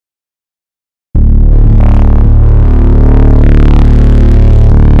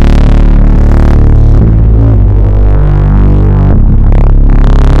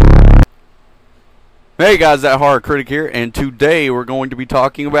Hey guys, that horror critic here, and today we're going to be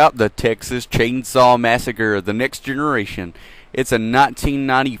talking about the Texas Chainsaw Massacre: The Next Generation. It's a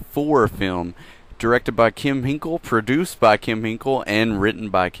 1994 film, directed by Kim Hinkle, produced by Kim Hinkle, and written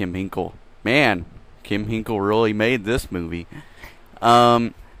by Kim Hinkle. Man, Kim Hinkle really made this movie.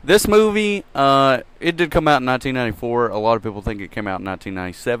 This movie, it did come out in 1994. A lot of people think it came out in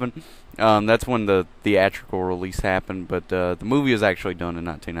 1997. That's when the theatrical release happened, but the movie was actually done in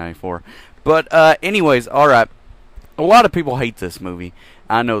 1994. But anyways, alright. A lot of people hate this movie.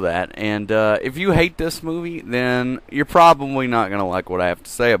 I know that. And if you hate this movie, then you're probably not going to like what I have to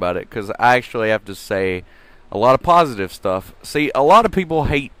say about it, because I actually have to say a lot of positive stuff. See, a lot of people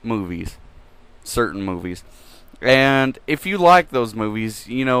hate movies. Certain movies. And if you like those movies,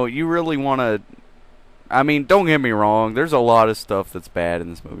 you know, you really want to... I mean, don't get me wrong. There's a lot of stuff that's bad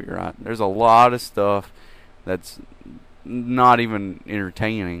in this movie, right? There's a lot of stuff that's not even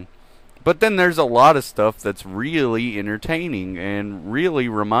entertaining. But then there's a lot of stuff that's really entertaining and really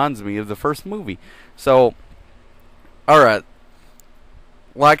reminds me of the first movie. So, alright.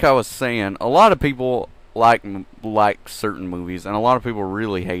 Like I was saying, a lot of people like certain movies, and a lot of people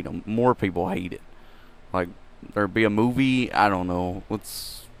really hate them. More people hate it. Like, there'd be a movie, I don't know,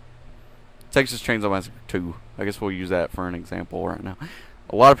 Texas Chainsaw Massacre 2. I guess we'll use that for an example right now.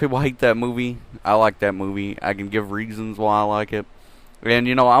 A lot of people hate that movie. I like that movie. I can give reasons why I like it. And,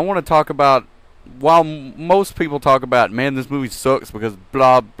 you know, I want to talk about, while most people talk about, man, this movie sucks because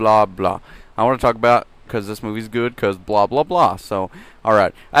blah, blah, blah. I want to talk about, because this movie's good, because blah, blah, blah. So,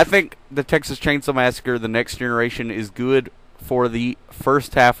 alright. I think the Texas Chainsaw Massacre: The Next Generation is good for the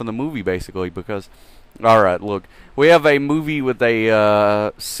first half of the movie, basically, because... Alright, look, we have a movie with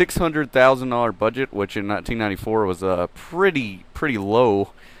a $600,000 budget, which in 1994 was pretty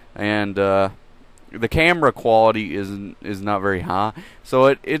low, and the camera quality is not very high. So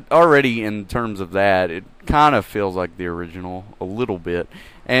it already, in terms of that, it kind of feels like the original a little bit.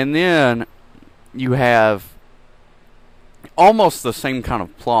 And then you have almost the same kind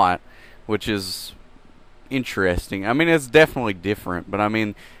of plot, which is interesting. I mean, it's definitely different, but I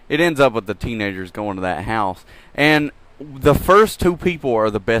mean, it ends up with the teenagers going to that house, and the first two people are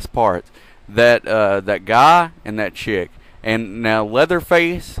the best parts. That guy and that chick. And now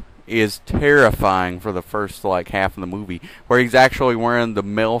Leatherface is terrifying for the first like half of the movie, where he's actually wearing the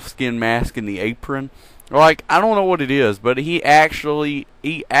male-skin mask and the apron. Like, I don't know what it is, but he actually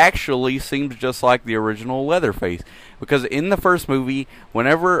seems just like the original Leatherface. Because in the first movie,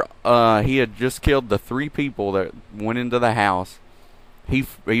 whenever he had just killed the three people that went into the house, he's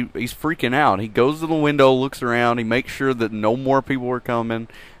freaking out. He goes to the window, looks around, he makes sure that no more people are coming,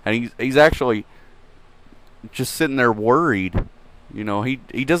 and he's actually just sitting there worried. You know, he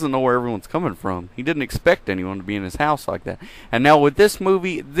doesn't know where everyone's coming from. He didn't expect anyone to be in his house like that. And now with this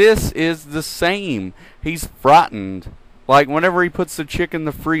movie, this is the same. He's frightened. Like, whenever he puts the chick in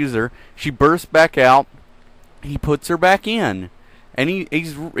the freezer, she bursts back out. He puts her back in. And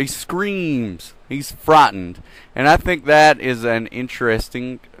he screams. He's frightened. And I think that is an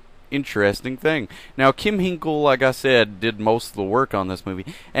interesting thing. Now, Kim Hinkle, like I said, did most of the work on this movie,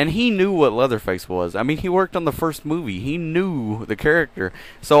 and he knew what Leatherface was. I mean, he worked on the first movie. He knew the character.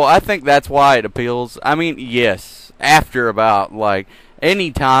 So I think that's why it appeals. I mean, yes, after about, like,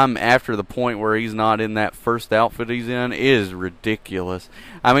 any time after the point where he's not in that first outfit he's in is ridiculous.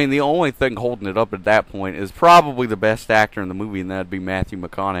 I mean, the only thing holding it up at that point is probably the best actor in the movie, and that'd be Matthew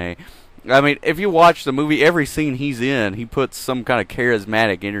McConaughey. I mean, if you watch the movie, every scene he's in, he puts some kind of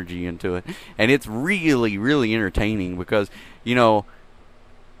charismatic energy into it. And it's really, really entertaining because, you know,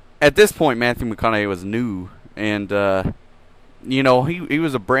 at this point, Matthew McConaughey was new. And, you know, he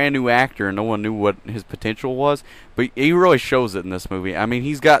was a brand new actor and no one knew what his potential was. But he really shows it in this movie. I mean,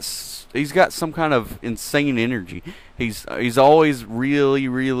 he's got some kind of insane energy. He's always really,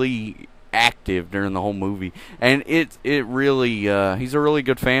 really active during the whole movie, and it really he's a really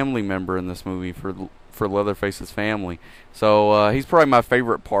good family member in this movie for Leatherface's family. So he's probably my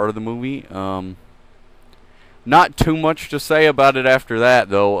favorite part of the movie. Not too much to say about it after that,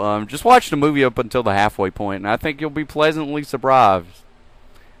 though. Just watch the movie up until the halfway point, and I think you'll be pleasantly surprised.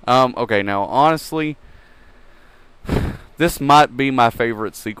 Okay, now honestly, this might be my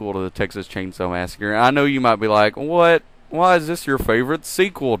favorite sequel to the Texas Chainsaw Massacre. I know you might be like, what? Why is this your favorite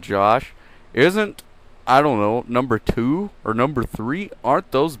sequel, Josh? Isn't, I don't know, number 2 or number 3?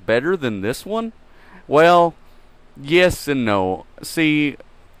 Aren't those better than this one? Well, yes and no. See,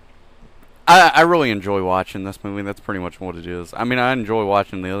 I really enjoy watching this movie. That's pretty much what it is. I mean, I enjoy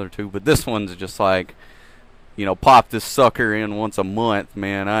watching the other two, but this one's just like, you know, pop this sucker in once a month,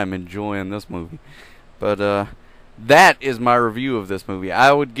 man. I'm enjoying this movie. But, that is my review of this movie.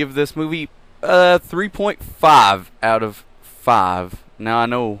 I would give this movie 3.5 out of 5. Now I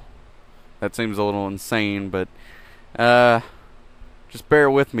know that seems a little insane, but just bear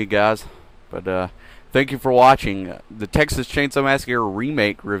with me, guys. But thank you for watching. The Texas Chainsaw Massacre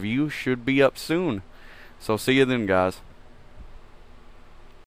remake review should be up soon. So see you then, guys.